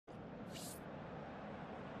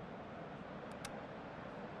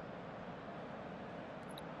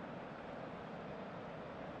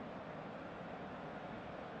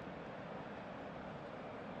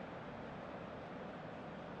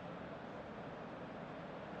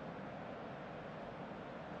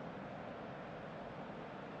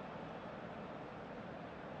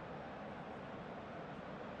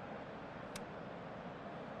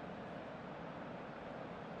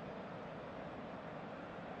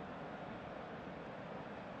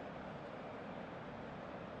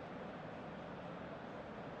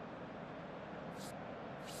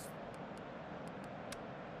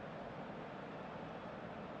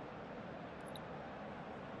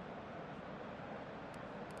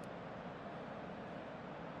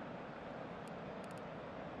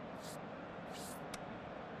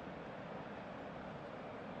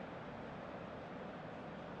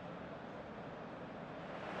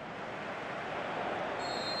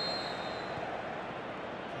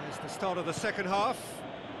It's the start of the second half.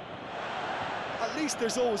 At least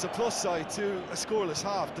there's always a plus side to a scoreless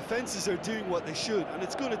half. Defences are doing what they should, and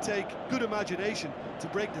it's going to take good imagination to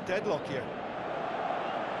break the deadlock here.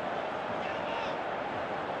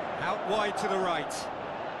 Out wide to the right.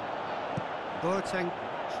 Boateng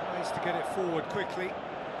tries to get it forward quickly.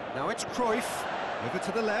 Now it's Cruyff, over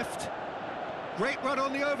to the left. Great run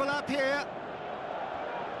on the overlap here.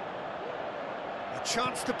 A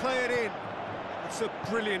chance to play it in. It's a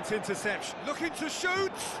brilliant interception. Looking to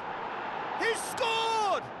shoot! He's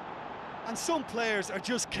scored! And some players are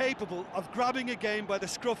just capable of grabbing a game by the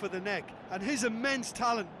scruff of the neck, and his immense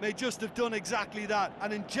talent may just have done exactly that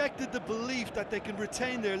and injected the belief that they can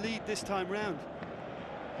retain their lead this time round.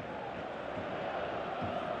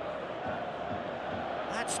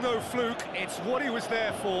 That's no fluke, it's what he was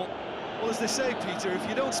there for. Well, as they say, Peter, if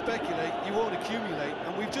you don't speculate, you won't accumulate,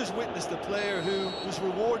 and we've just witnessed a player who was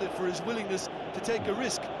rewarded for his willingness to take a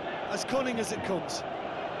risk, as cunning as it comes.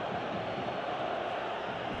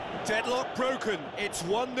 Deadlock broken, it's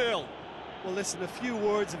 1-0. Well, listen, a few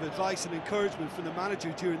words of advice and encouragement from the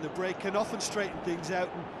manager during the break can often straighten things out,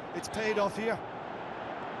 and it's paid off here.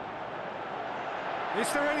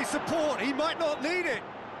 Is there any support? He might not need it.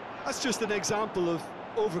 That's just an example of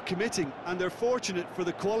overcommitting, and they're fortunate for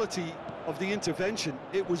the quality of the intervention.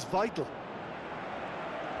 It was vital.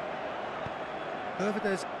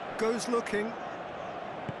 Hervedez goes looking.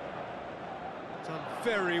 Done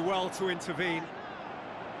very well to intervene.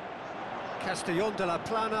 Castellón de la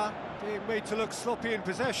Plana being made to look sloppy in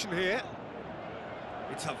possession here.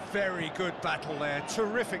 It's a very good battle there,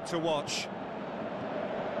 terrific to watch.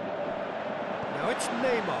 Now it's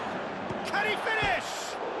Neymar. Can he finish?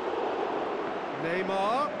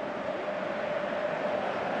 Neymar.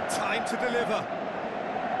 Time to deliver.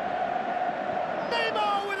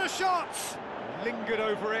 Neymar with a shot! Lingered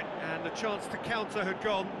over it, and the chance to counter had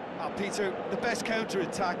gone. Peter, the best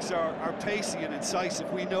counter-attacks are pacey and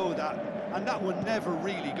incisive, we know that. And that one never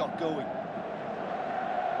really got going.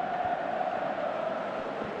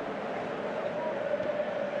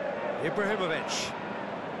 Ibrahimovic.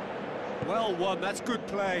 Well won, that's good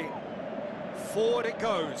play. Forward it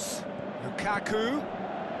goes. Lukaku.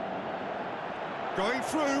 Going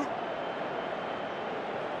through.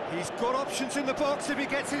 He's got options in the box if he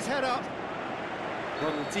gets his head up.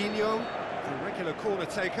 Ronaldinho, the regular corner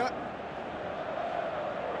taker.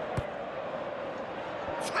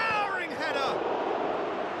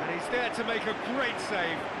 There to make a great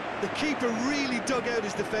save. The keeper really dug out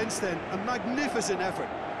his defence then, a magnificent effort.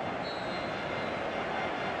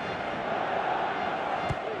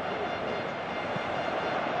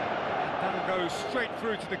 And that'll go straight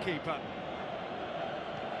through to the keeper.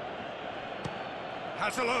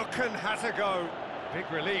 Has a look and has a go. Big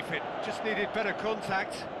relief, it just needed better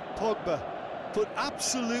contact. Pogba put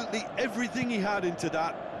absolutely everything he had into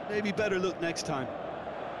that. Maybe better look next time.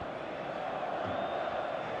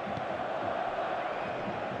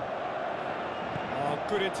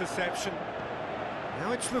 Good interception.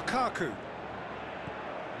 Now it's Lukaku.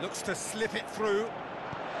 Looks to slip it through.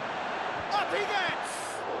 Up he gets!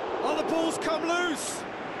 Oh, the ball's come loose!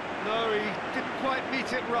 No, he didn't quite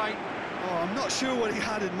meet it right. Oh, I'm not sure what he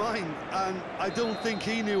had in mind, and I don't think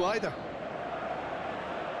he knew either.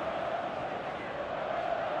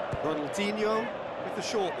 Ronaldinho with the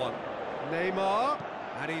short one. Neymar,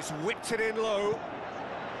 and he's whipped it in low.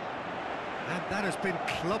 And that has been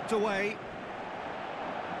clubbed away.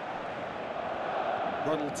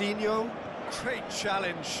 Ronaldinho, great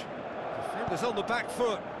challenge. Defenders on the back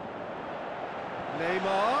foot.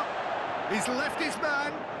 Neymar, he's left his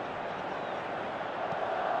man.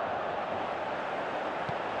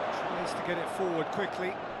 Tries to get it forward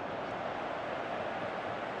quickly.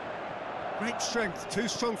 Great strength, too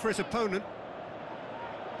strong for his opponent.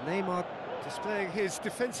 Neymar displaying his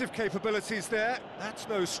defensive capabilities there. That's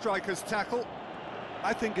no striker's tackle.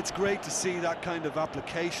 I think it's great to see that kind of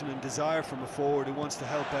application and desire from a forward who wants to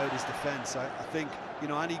help out his defence. I think, you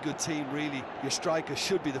know, any good team, really, your striker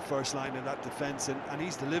should be the first line in that defence, and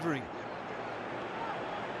he's delivering.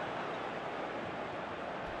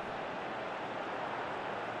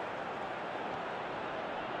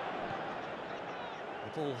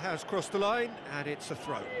 The ball has crossed the line, and it's a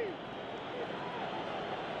throw.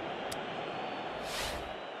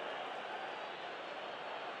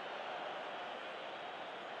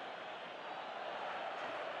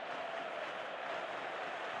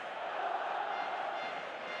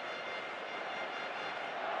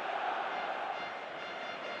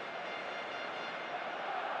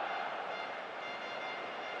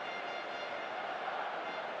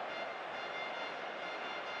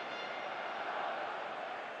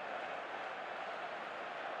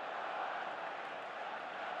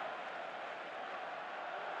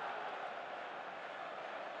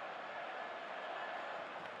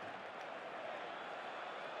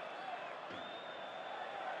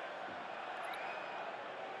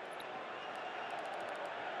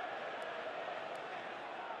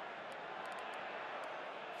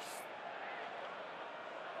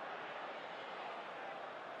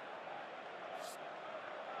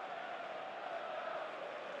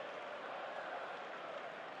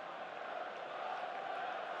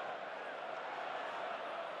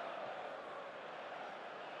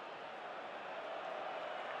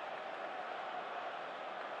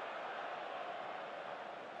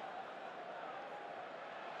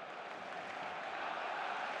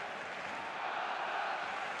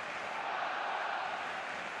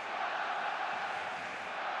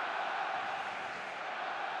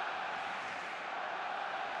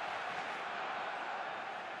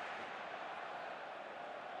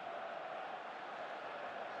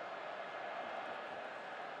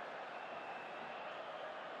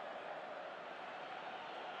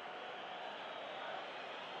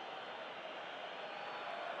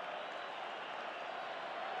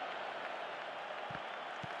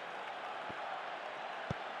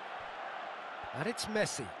 And it's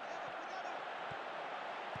Messi.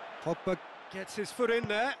 Pogba gets his foot in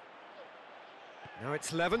there. Now it's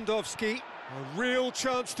Lewandowski. A real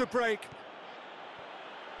chance to break.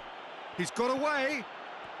 He's got away.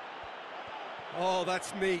 Oh,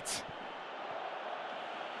 that's neat.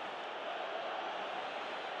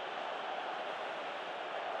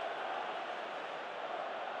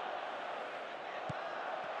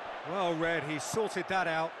 Well read, he sorted that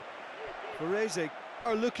out. Varese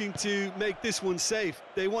are looking to make this one safe.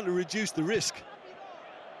 They want to reduce the risk.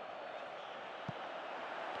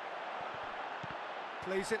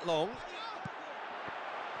 Plays it long.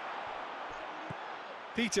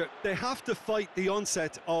 Peter, they have to fight the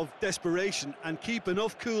onset of desperation and keep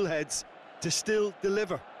enough cool heads to still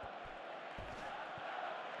deliver.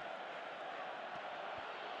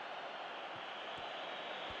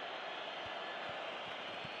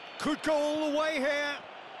 Could go all the way here.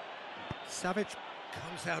 Savage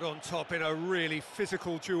comes out on top in a really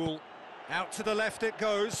physical duel. Out to the left it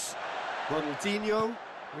goes. Ronaldinho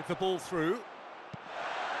with the ball through.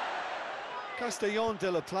 Castellón de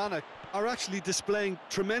la Plana are actually displaying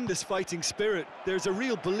tremendous fighting spirit. There's a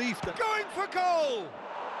real belief that... Going for goal!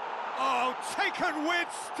 Oh, taken with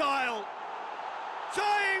style!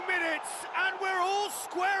 Dying minutes, and we're all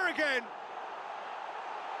square again!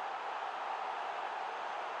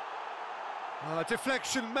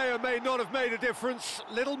 Deflection may or may not have made a difference.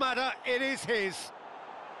 Little matter, it is his.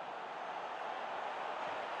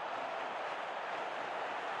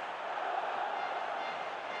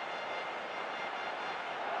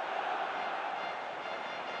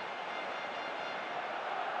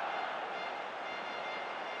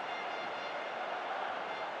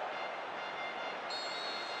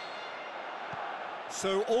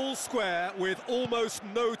 So all square with almost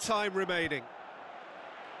no time remaining.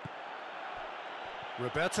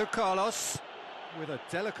 Roberto Carlos with a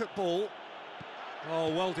delicate ball. Oh,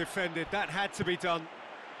 well defended, that had to be done.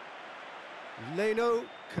 Leno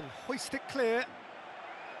can hoist it clear.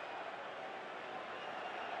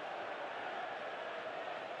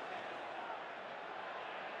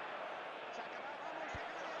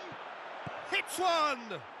 Hits one!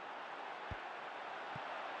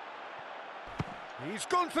 He's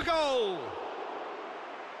gone for goal!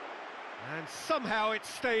 And somehow it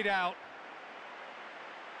stayed out.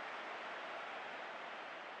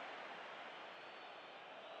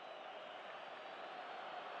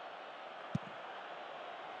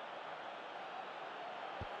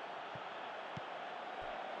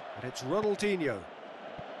 And it's Ronaldinho.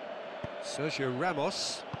 Sergio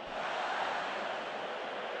Ramos.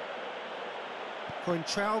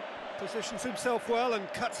 Coentrao positions himself well and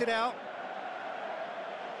cuts it out.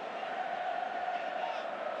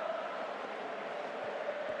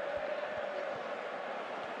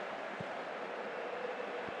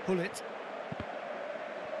 Pull it.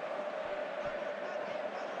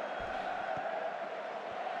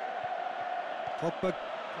 Pogba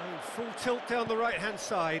going full tilt down the right-hand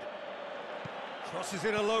side. Crosses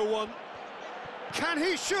in a low one. Can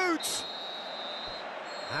he shoot?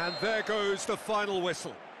 And there goes the final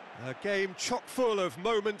whistle. A game chock full of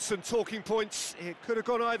moments and talking points. It could have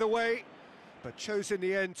gone either way, but chose in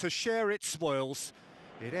the end to share its spoils.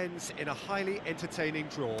 It ends in a highly entertaining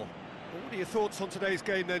draw. What are your thoughts on today's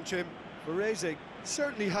game then, Jim? Varese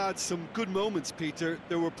certainly had some good moments, Peter.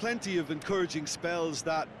 There were plenty of encouraging spells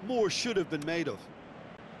that more should have been made of.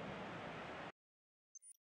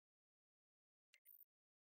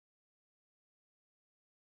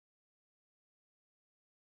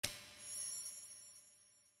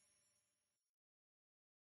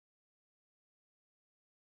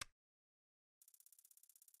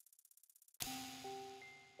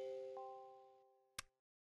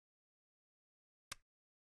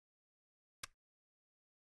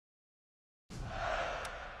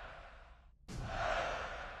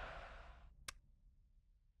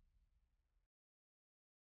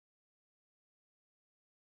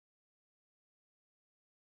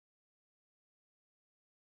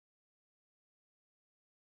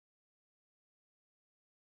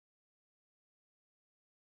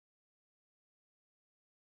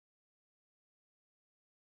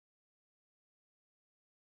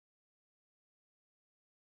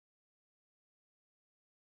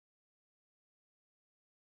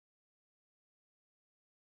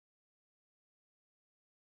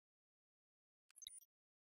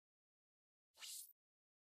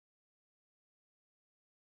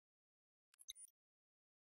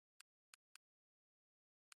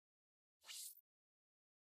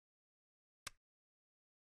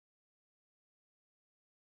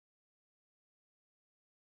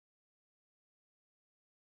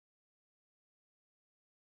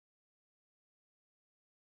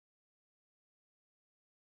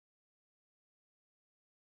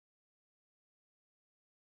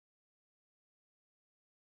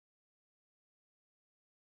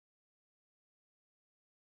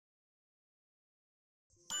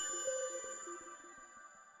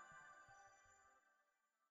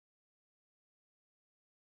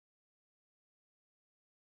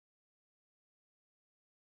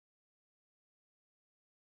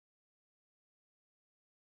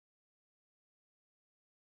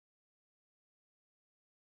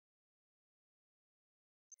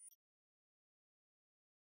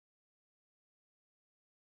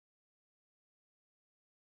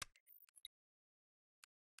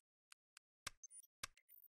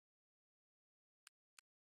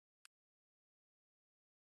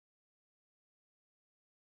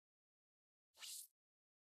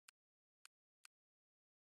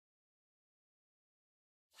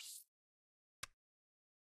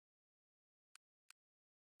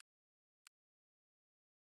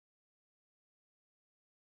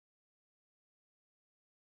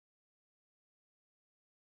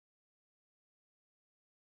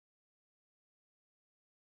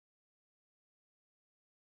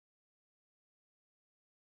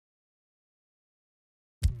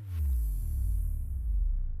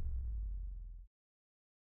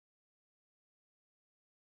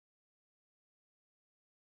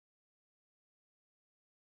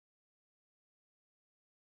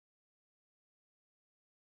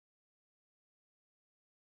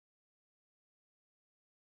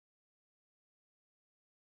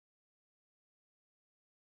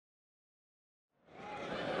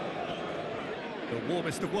 The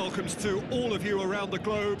warmest of welcomes to all of you around the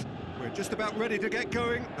globe. We're just about ready to get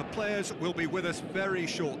going. The players will be with us very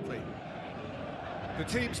shortly. The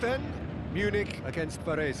teams then, Munich against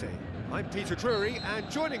Varese. I'm Peter Drury,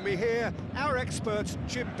 and joining me here, our expert,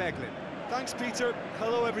 Jim Beglin. Thanks, Peter.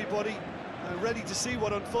 Hello, everybody. Ready to see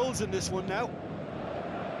what unfolds in this one now. Things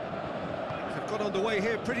have got underway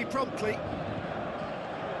here pretty promptly.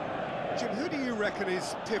 Jim, who do you reckon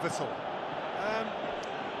is pivotal?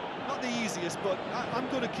 Not the easiest, but I'm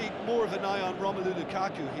going to keep more of an eye on Romelu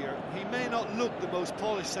Lukaku here. He may not look the most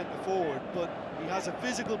polished centre-forward, but he has a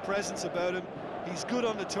physical presence about him. He's good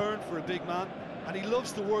on the turn for a big man, and he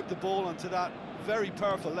loves to work the ball onto that very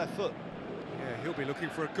powerful left foot. Yeah, he'll be looking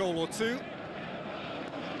for a goal or two.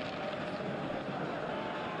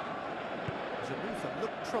 There's a move that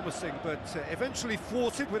looked promising, but eventually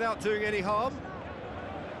thwarted without doing any harm.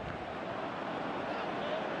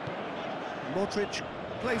 Modric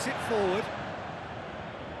plays it forward.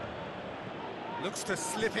 Looks to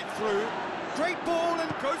slip it through. Great ball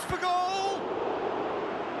and goes for goal!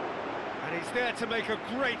 And he's there to make a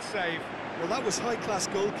great save. Well, that was high-class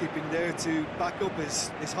goalkeeping there to back up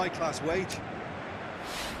his high-class wage.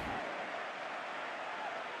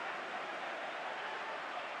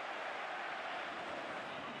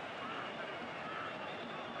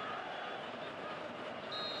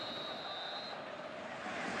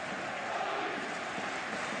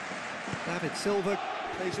 David Silva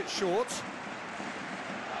plays it short.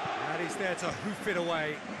 And he's there to hoof it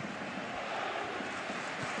away.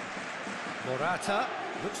 Morata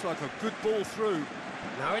looks like a good ball through.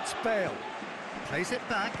 Now it's Bale. Plays it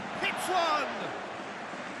back. Hits one!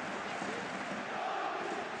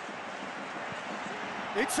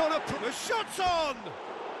 It's on the shot's on!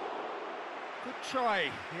 Good try.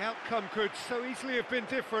 The outcome could so easily have been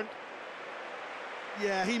different.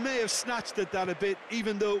 Yeah, he may have snatched at that a bit,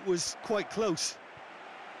 even though it was quite close.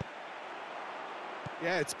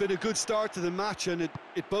 Yeah, it's been a good start to the match, and it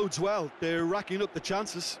bodes well. They're racking up the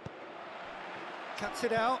chances. Cuts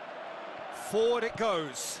it out. Forward it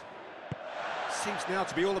goes. Seems now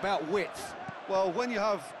to be all about width. Well, when you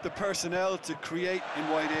have the personnel to create in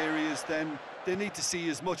wide areas, then they need to see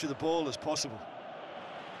as much of the ball as possible.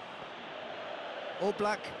 All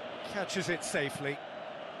Black catches it safely.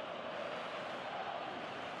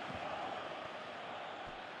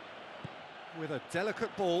 With a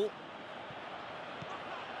delicate ball.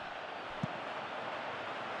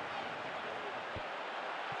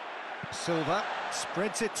 Silva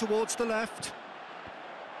spreads it towards the left.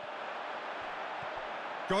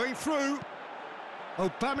 Going through.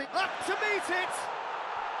 Aubameyang up to meet it.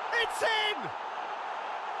 It's in!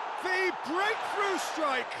 The breakthrough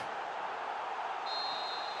strike.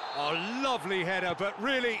 A lovely header, but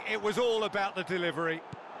really it was all about the delivery.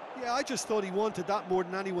 Yeah, I just thought he wanted that more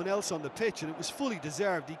than anyone else on the pitch, and it was fully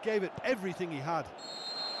deserved. He gave it everything he had.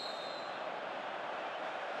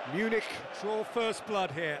 Munich draw first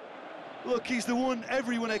blood here. Look, he's the one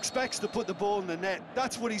everyone expects to put the ball in the net.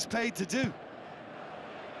 That's what he's paid to do.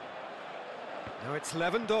 Now it's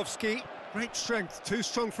Lewandowski. Great strength, too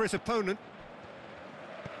strong for his opponent.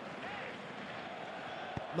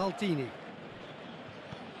 Maldini.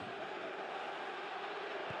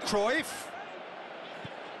 Cruyff.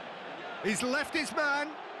 He's left his man.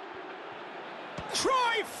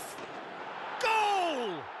 Cruyff!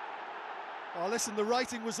 Goal! Oh, listen, the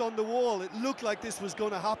writing was on the wall. It looked like this was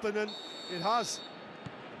going to happen, and it has.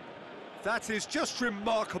 That is just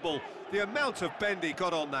remarkable, the amount of bend he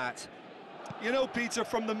got on that. You know, Peter,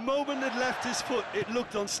 from the moment it left his foot, it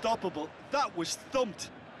looked unstoppable. That was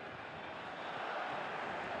thumped.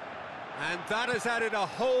 And that has added a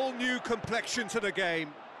whole new complexion to the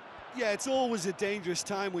game. Yeah, it's always a dangerous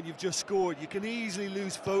time when you've just scored. You can easily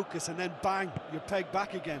lose focus, and then bang, you're pegged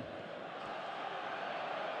back again.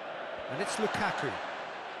 And it's Lukaku.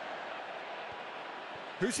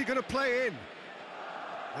 Who's he going to play in?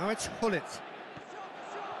 Now it's Hullet.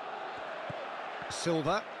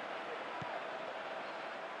 Silva.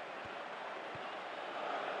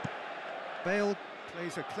 Bale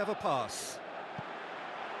plays a clever pass.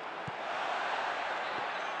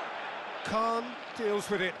 Khan deals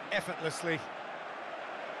with it effortlessly.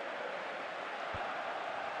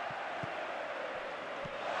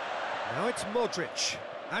 Now it's Modric.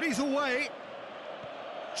 And he's away.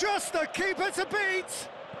 Just the keeper to beat.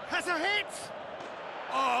 Has a hit.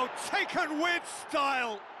 Oh, taken with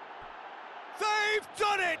style. They've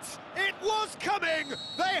done it. It was coming.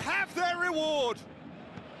 They have their reward.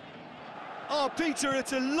 Oh, Peter,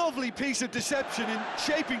 it's a lovely piece of deception in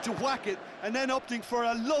shaping to whack it and then opting for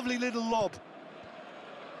a lovely little lob.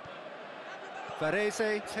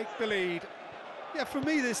 Varese take the lead. Yeah, for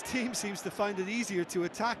me, this team seems to find it easier to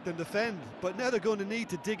attack than defend, but now they're going to need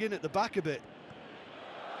to dig in at the back a bit.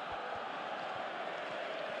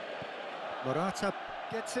 Morata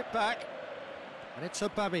gets it back, and it's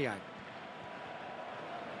Aubameyang.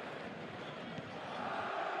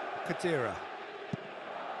 Khedira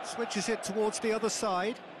switches it towards the other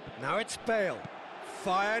side. Now it's Bale.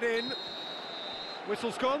 Fired in.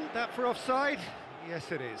 Whistle's gone. That for offside?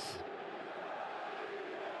 Yes, it is.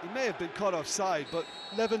 He may have been caught offside, but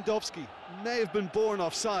Lewandowski may have been born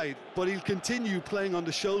offside, but he'll continue playing on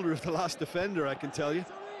the shoulder of the last defender, I can tell you.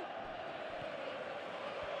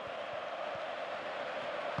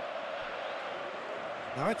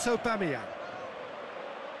 Now it's Aubameyang.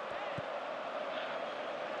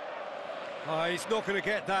 Oh, he's not going to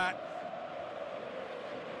get that.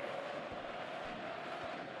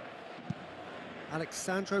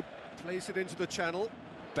 Alexandro plays it into the channel.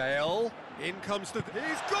 Bale, in comes the...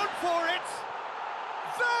 He's gone for it!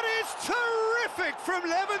 That is terrific from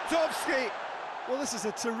Lewandowski! Well, this is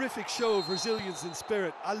a terrific show of resilience and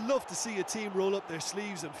spirit. I love to see a team roll up their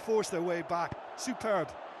sleeves and force their way back. Superb.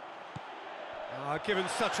 Given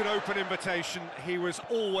such an open invitation, he was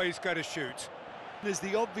always going to shoot. There's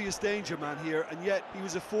the obvious danger man here, and yet he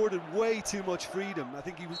was afforded way too much freedom. I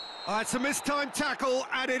think he was... It's a mistimed tackle,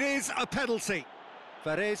 and it is a penalty.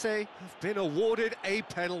 Varese have been awarded a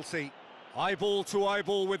penalty. Eyeball to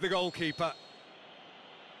eyeball with the goalkeeper.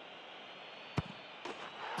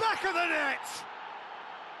 Back of the net!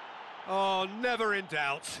 Oh, never in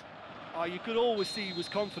doubt. Oh, you could always see he was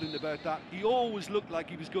confident about that. He always looked like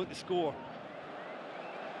he was going to score.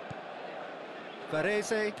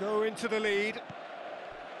 Varese go into the lead.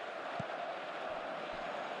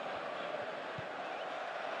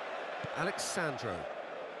 Alexandro.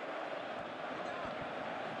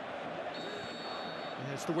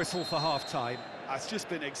 There's the whistle for half-time. It's just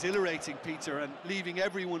been exhilarating, Peter, and leaving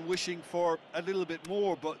everyone wishing for a little bit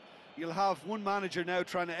more, but you'll have one manager now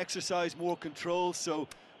trying to exercise more control, so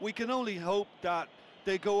we can only hope that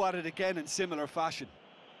they go at it again in similar fashion.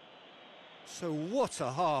 So what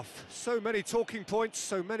a half. So many talking points,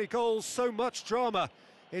 so many goals, so much drama.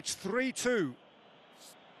 It's 3-2.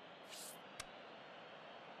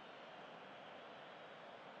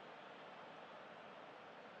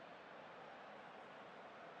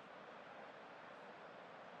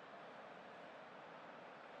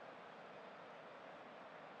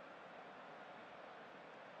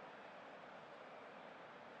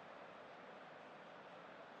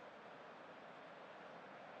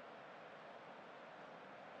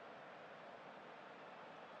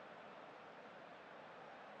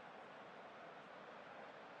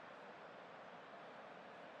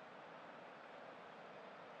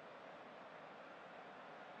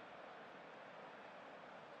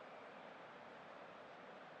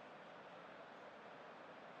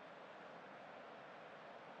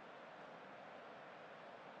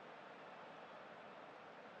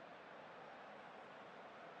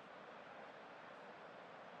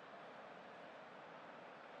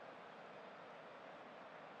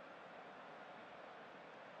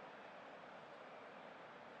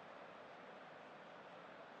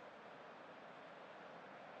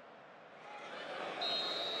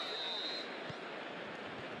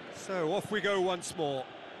 So off we go once more.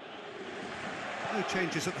 No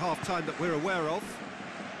changes at half-time that we're aware of.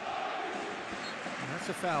 And that's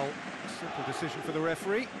a foul. Simple decision for the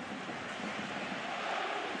referee.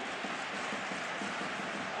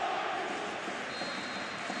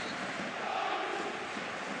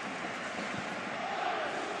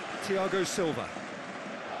 Thiago Silva.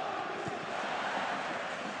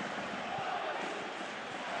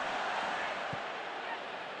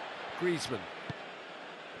 Griezmann.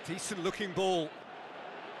 Decent looking ball.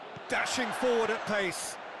 Dashing forward at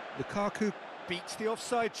pace. Lukaku beats the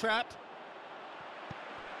offside trap.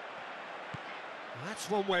 That's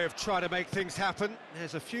one way of trying to make things happen.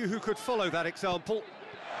 There's a few who could follow that example.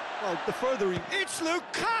 Well, the further he... It's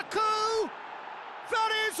Lukaku!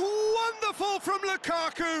 That is wonderful from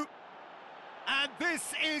Lukaku! And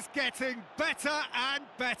this is getting better and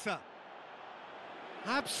better.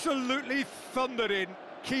 Absolutely thundered in.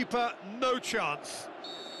 Keeper, no chance.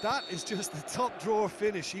 That is just the top drawer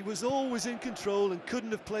finish. He was always in control and couldn't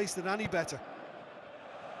have placed it any better.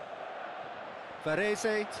 Varese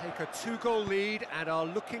take a 2-goal lead and are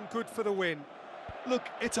looking good for the win. Look,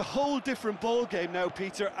 it's a whole different ball game now,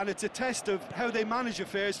 Peter, and it's a test of how they manage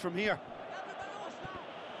affairs from here.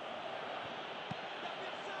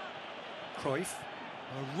 Cruyff,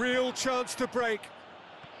 a real chance to break.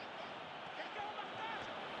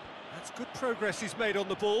 That's good progress he's made on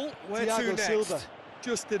the ball. Where to Thiago next? Silva.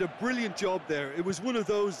 just did a brilliant job there. It was one of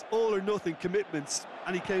those all-or-nothing commitments,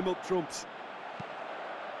 and he came up trumps.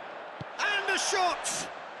 And a shot!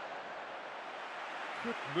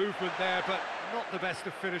 Good movement there, but not the best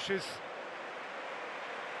of finishes.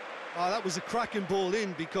 Oh, that was a cracking ball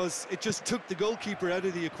in, because it just took the goalkeeper out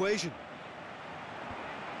of the equation.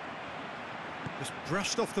 Just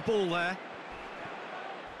brushed off the ball there.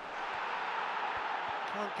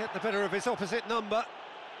 Can't get the better of his opposite number.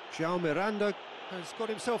 João Miranda has got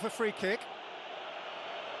himself a free kick.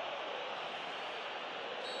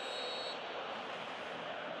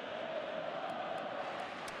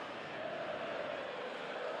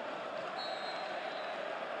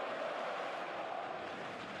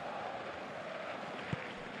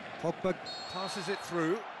 Pogba passes it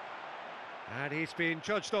through, and he's been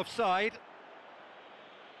judged offside.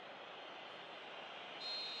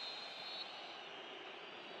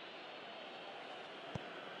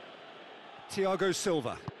 Thiago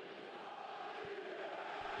Silva.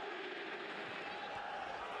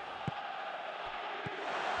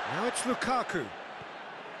 Now it's Lukaku.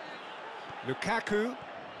 Lukaku.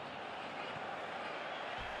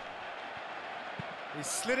 He's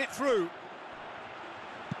slid it through.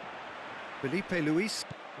 Felipe Luis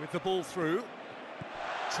with the ball through.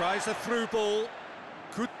 Tries a through ball.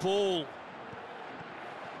 Good ball.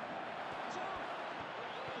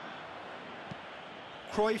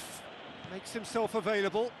 Cruyff makes himself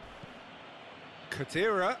available.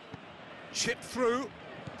 Khedira, chipped through,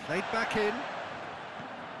 played back in.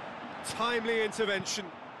 Timely intervention.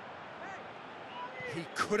 He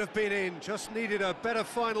could have been in, just needed a better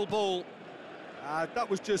final ball. That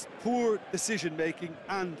was just poor decision-making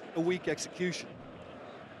and a weak execution.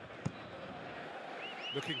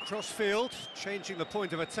 Looking cross-field, changing the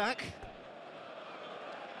point of attack.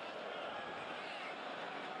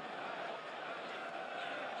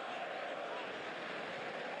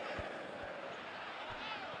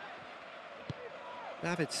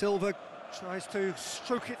 David Silva tries to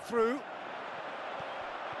stroke it through.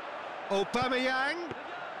 Aubameyang.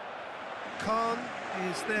 Khan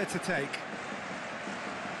is there to take.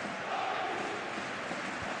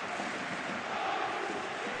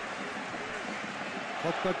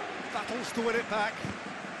 Pogba battles to win it back.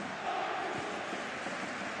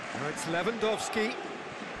 Now it's Lewandowski.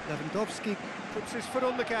 Lewandowski puts his foot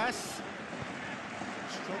on the gas.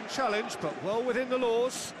 Strong challenge, but well within the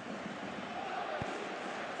laws.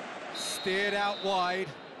 Steered out wide.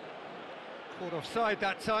 Caught offside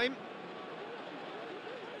that time.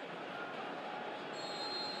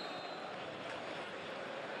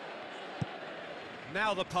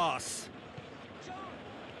 Now the pass.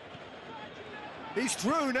 He's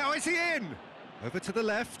through, now is he in? Over to the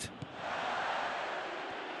left.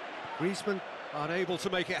 Griezmann unable to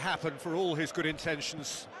make it happen for all his good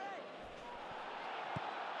intentions.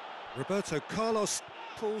 Roberto Carlos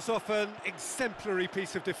pulls off an exemplary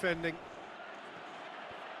piece of defending.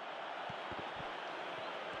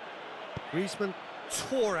 Griezmann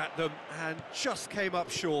tore at them and just came up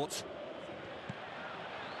short.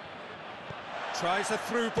 Tries a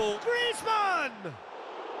through ball. Griezmann!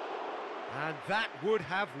 And that would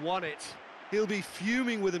have won it. He'll be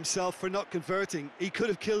fuming with himself for not converting. He could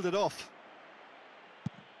have killed it off.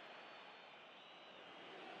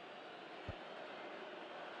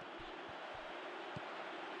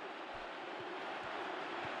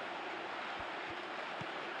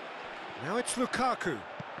 Now it's Lukaku.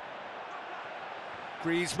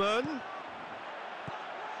 Griezmann.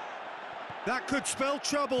 That could spell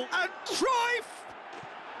trouble. And Cruyff!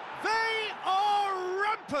 They are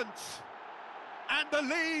rampant! And the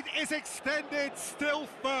lead is extended still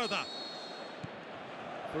further.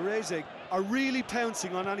 Varese are really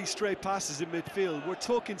pouncing on any stray passes in midfield. We're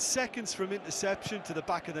talking seconds from interception to the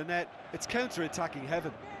back of the net. It's counter-attacking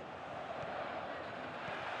heaven.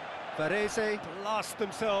 Varese blast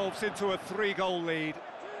themselves into a 3-goal lead.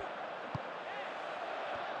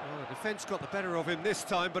 Well, the defence got the better of him this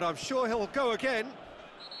time, but I'm sure he'll go again.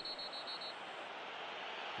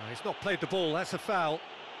 No, he's not played the ball, that's a foul.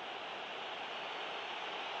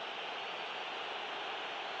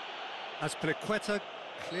 Azpilicueta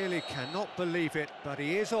clearly cannot believe it, but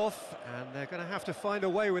he is off, and they're going to have to find a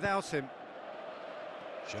way without him.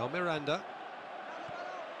 João Miranda.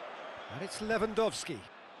 And it's Lewandowski.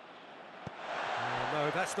 Oh,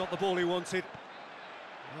 no, that's not the ball he wanted.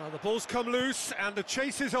 Well, the ball's come loose, and the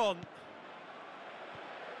chase is on.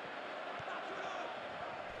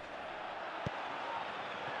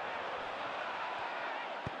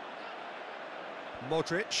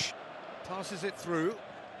 Modric passes it through.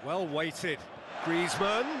 Well weighted.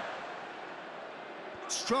 Griezmann.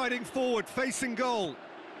 Striding forward, facing goal.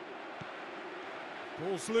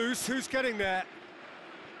 Ball's loose, who's getting there?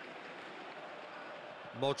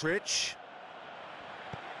 Modric.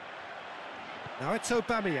 Now it's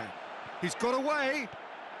Aubameyang. He's got away.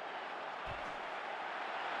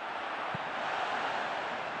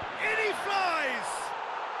 In he flies!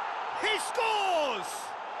 He scores!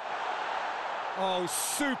 Oh,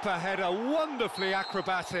 super header, wonderfully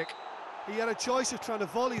acrobatic. He had a choice of trying to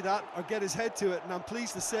volley that or get his head to it, and I'm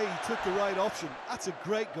pleased to say he took the right option. That's a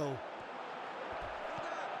great goal.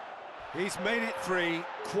 He's made it 3.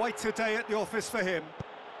 Quite a day at the office for him.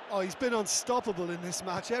 Oh, he's been unstoppable in this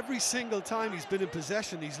match. Every single time he's been in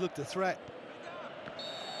possession, he's looked a threat.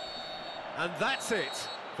 And that's it.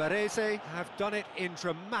 Varese have done it in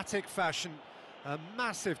dramatic fashion. A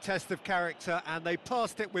massive test of character, and they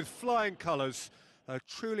passed it with flying colours. A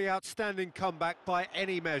truly outstanding comeback by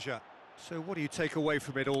any measure. So what do you take away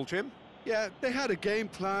from it all, Jim? Yeah, they had a game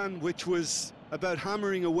plan which was about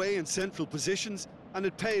hammering away in central positions, and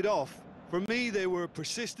it paid off. For me, they were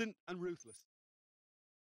persistent and ruthless.